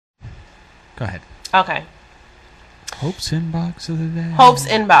Go ahead. Okay. Hope's inbox of the day. Hope's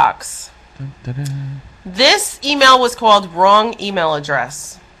inbox. Dun, dun, dun. This email was called Wrong Email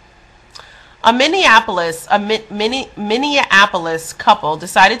Address. A Minneapolis couple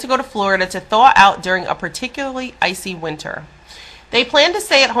decided to go to Florida to thaw out during a particularly icy winter. They planned to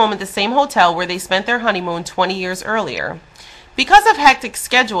stay at home at the same hotel where they spent their honeymoon 20 years earlier. Because of hectic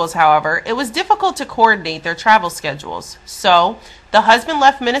schedules, however, it was difficult to coordinate their travel schedules. So, the husband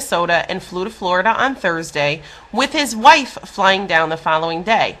left Minnesota and flew to Florida on Thursday, with his wife flying down the following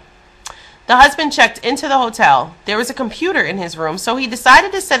day. The husband checked into the hotel. There was a computer in his room, so he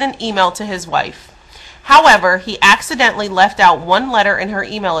decided to send an email to his wife. However, he accidentally left out one letter in her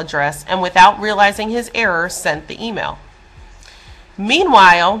email address and, without realizing his error, sent the email.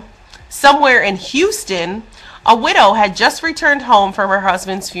 Meanwhile, somewhere in Houston, a widow had just returned home from her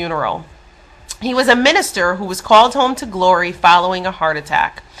husband's funeral. He was a minister who was called home to glory following a heart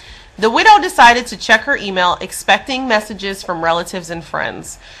attack. The widow decided to check her email, expecting messages from relatives and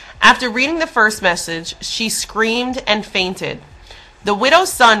friends. After reading the first message, she screamed and fainted. The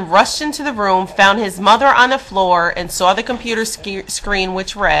widow's son rushed into the room, found his mother on the floor, and saw the computer screen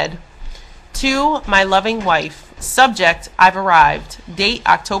which read, "To my loving wife. Subject, I've arrived. Date,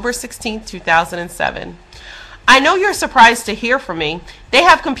 October 16th, 2007. I know you're surprised to hear from me. They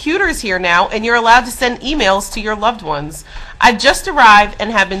have computers here now, and you're allowed to send emails to your loved ones. I've just arrived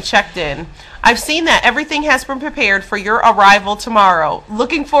and have been checked in. I've seen that everything has been prepared for your arrival tomorrow.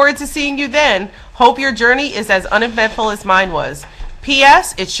 Looking forward to seeing you then. Hope your journey is as uneventful as mine was.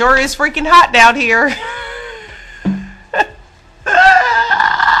 P.S. It sure is freaking hot down here." Wow.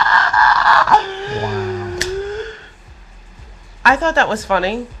 I thought that was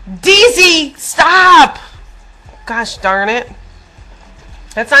funny. DZ, stop! Gosh darn it.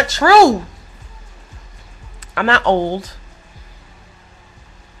 That's not true. I'm not old.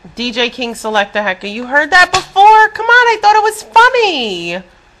 DJ King Selecta Hecka, you heard that before? Come on, I thought it was funny.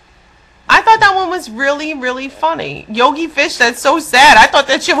 I thought that one was really, really funny. Yogi Fish, that's so sad. I thought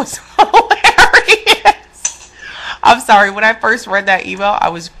that shit was hilarious. I'm sorry, when I first read that email, I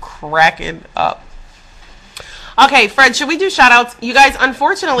was cracking up. Okay, Fred, should we do shout-outs? You guys,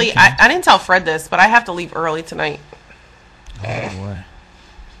 unfortunately, Okay. I didn't tell Fred this, but I have to leave early tonight. Oh, boy.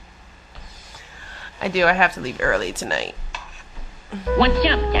 I do. I have to leave early tonight. What's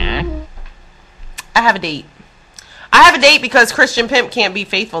up, Doc? I have a date. I have a date because Christian Pimp can't be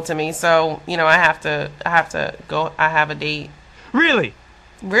faithful to me, so, you know, I have to go. I have a date. Really?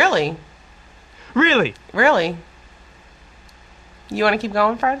 Really? Really? Really? You want to keep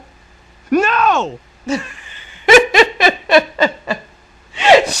going, Fred? No!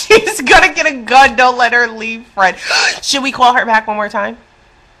 She's gonna get a gun. Don't let her leave, Fred. Should we call her back one more time?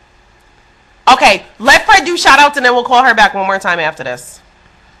 Okay, let Fred do shout outs and then we'll call her back one more time after this.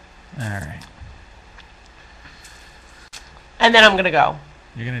 All right. And then I'm gonna go.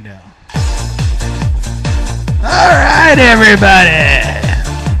 You're going to do. All right, everybody.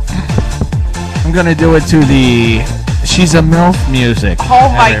 I'm going to do it to the She's a MILF music. Oh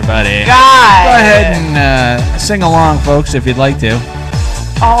my everybody. God. Go ahead and sing along, folks, if you'd like to.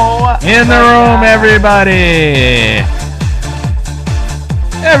 Oh. In the room, everybody.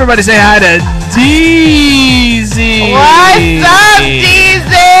 Everybody say hi to DZ. What's up,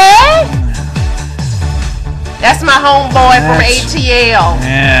 DZ? That's my homeboy from ATL.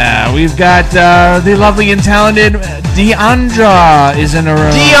 Yeah, we've got the lovely and talented Deandra is in the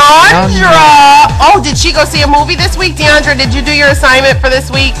room. Deandra! Oh, did she go see a movie this week? Deandra, did you do your assignment for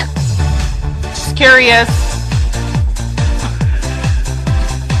this week? Just curious.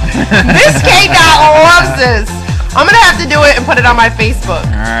 Miss K loves this. I'm going to have to do it and put it on my Facebook.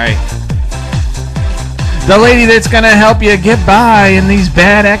 All right. The lady that's going to help you get by in these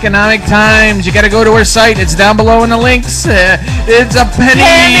bad economic times. You got to go to her site. It's down below in the links. It's a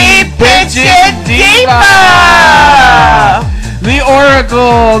Penny Bitchin' Diva. The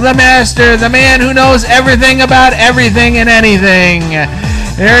Oracle, the Master, the man who knows everything about everything and anything.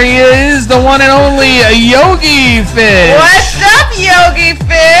 There he is, the one and only Yogi Fish. What's up, Yogi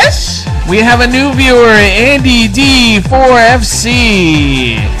Fish? We have a new viewer, Andy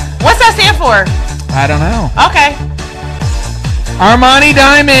D4FC. What's that stand for? I don't know. Okay. Armani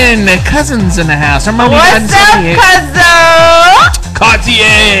Diamond, cousins in the house. Armani What's up, cousin?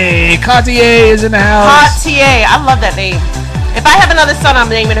 Cartier is in the house. Cartier. I love that name. If I have another son, I'm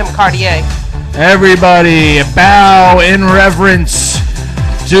naming him Cartier. Everybody, bow in reverence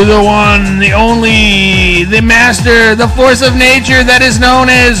to the one, the only, the master, the force of nature that is known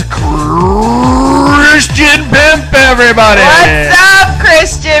as Christian Pimp, everybody. What's up,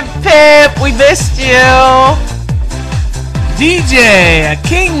 Christian Pimp? We missed you. DJ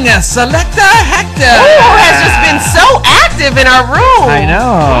King Selector Hector. Who has just been so active in our room. I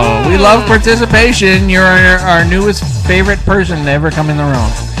know. We love participation. You're our newest favorite person to ever come in the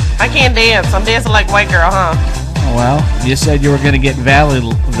room. I can't dance. I'm dancing like white girl, huh? Well, you said you were going to get Valley.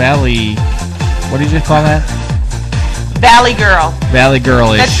 What did you call that? Valley girl. Valley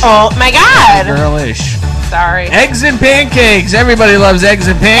girlish. Oh my God. Girlish. Sorry. Eggs and pancakes. Everybody loves eggs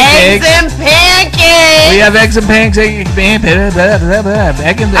and pancakes. Eggs and pancakes. We have eggs and pancakes. Eggs and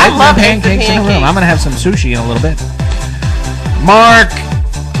pancakes in the room. I'm going to have some sushi in a little bit. Marty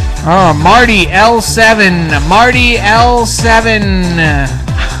L7. Marty L7.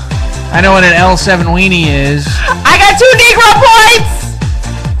 I know what an L7 weenie is. I got 2 Negro points.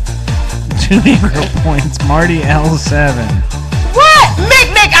 2 Negro points. Marty L7. What?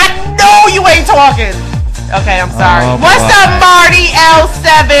 Mick, I know you ain't talking. Okay, I'm sorry. Oh, what's boy. up, Marty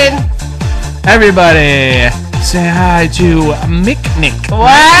L7? Everybody, say hi to Mick.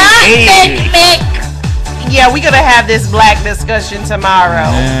 What? Hey. Mick. Yeah, we're going to have this black discussion tomorrow.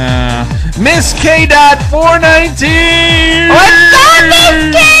 Yeah. Miss K. 419. What's up,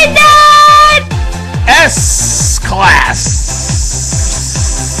 Miss K. S class.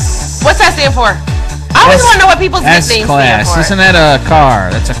 What's that stand for? I always want to know what people's S nicknames class. stand for. Isn't that a car?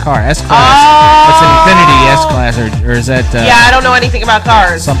 That's a car. S class. Oh. That's an Infinity S class, or is that? Yeah, I don't know anything about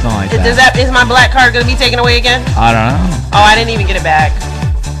cars. Something like that. Is my black car going to be taken away again? I don't know. Oh, I didn't even get it back.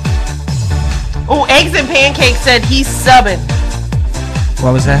 Oh, Eggs and Pancakes said he's subbing.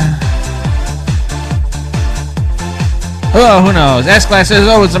 What was that? Oh, who knows? S class says,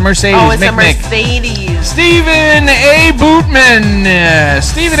 oh, it's a Mercedes. Oh, it's a Mick. Mercedes. Stephen A. Bootman.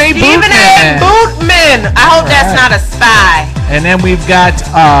 Stephen A. Bootman. I hope that's not a spy. And then we've got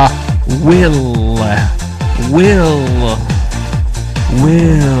Will.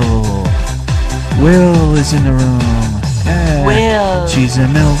 Will is in the room. Yeah. Will. She's a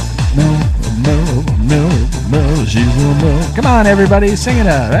milk. She's a milk. Come on, everybody, sing it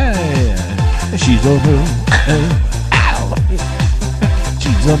out. Hey. She's a milk. Ow.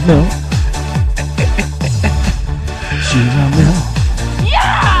 She's a milk. She's a milk.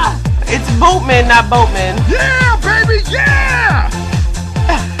 Yeah. It's Bootman, not Boatman. Yeah, baby, yeah!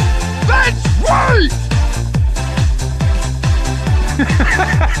 That's right!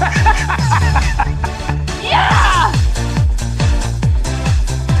 Yeah.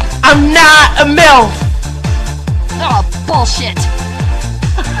 I'm not a MILF. Oh, bullshit.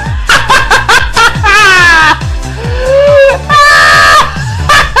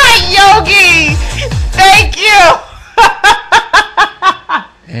 Yogi, thank you.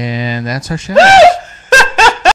 And that's our show.